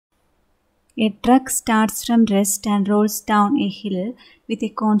A truck starts from rest and rolls down a hill with a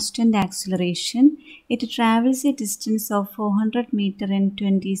constant acceleration. It travels a distance of 400 meters in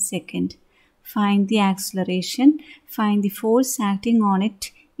 20 seconds. Find the acceleration. Find the force acting on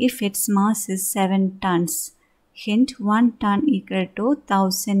it if its mass is 7 tons. Hint: 1 ton equal to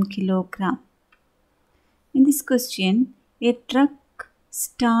 1000 kilogram. In this question, a truck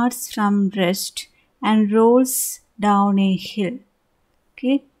starts from rest and rolls down a hill.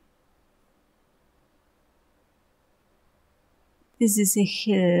 Okay. This is a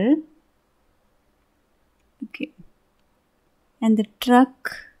hill. Okay. And the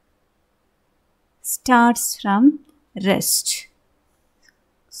truck starts from rest.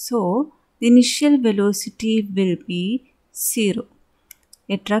 So, the initial velocity will be 0.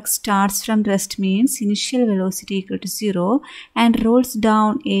 A truck starts from rest means initial velocity equal to 0 and rolls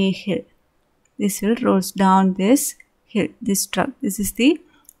down a hill. This will rolls down this hill, this truck. This is the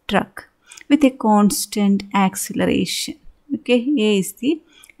truck with a constant acceleration. Okay, A is the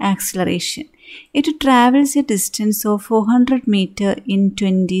acceleration. It travels a distance of 400 meters in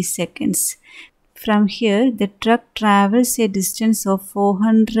 20 seconds. From here, the truck travels a distance of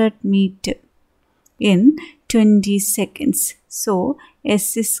 400 meters in 20 seconds. So,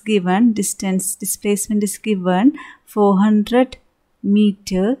 S is given, distance, displacement is given 400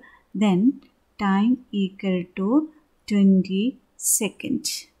 meters, then time equal to 20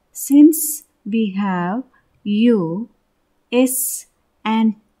 seconds. Since we have U, S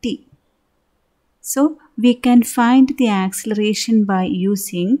and T, so we can find the acceleration by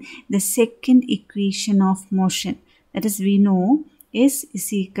using the second equation of motion. That is, we know S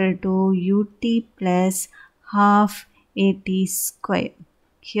is equal to ut plus half at square.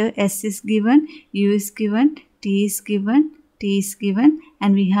 Here S is given, U is given, T is given, T is given,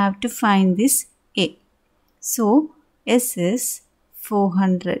 and we have to find this A. So S is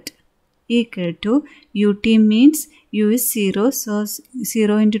 400 equal to ut means U is 0, so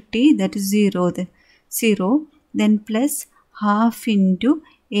 0 into T, that is 0, 0, then plus half into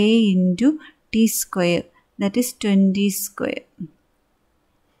A into T square, that is 20 square.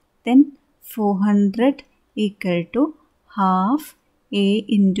 Then 400 equal to half A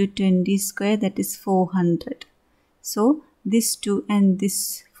into 20 square, that is 400. So this 2 and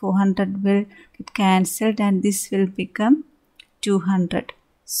this 400 will get cancelled and this will become 200.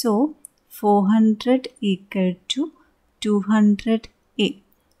 So 400 equal to 200A.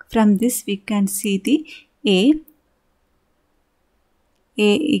 From this we can see the A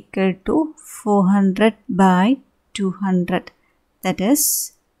equal to 400 by 200, that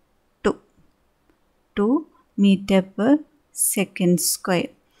is 2 meter per second square.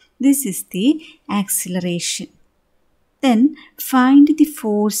 This is the acceleration. Then find the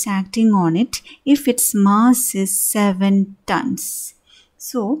force acting on it if its mass is 7 tons.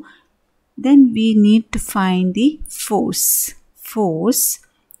 So then we need to find the force. Force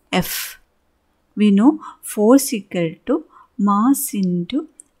F. We know force equal to mass into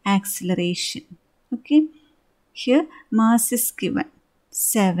acceleration. Okay. Here mass is given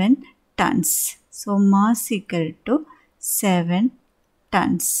 7 tons. So mass equal to 7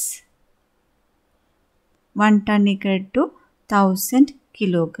 tons. 1 ton equal to 1000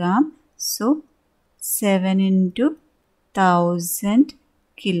 kilogram. So 7 into 1000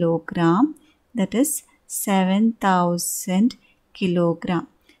 kilogram, that is 7000 kilogram.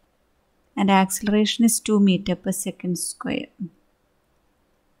 And acceleration is 2 meter per second square.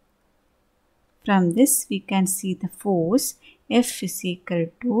 From this we can see the force F is equal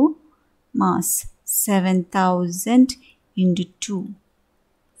to mass 7000 into 2,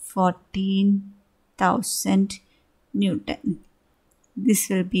 14,000 Newton. This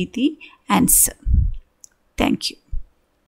will be the answer. Thank you.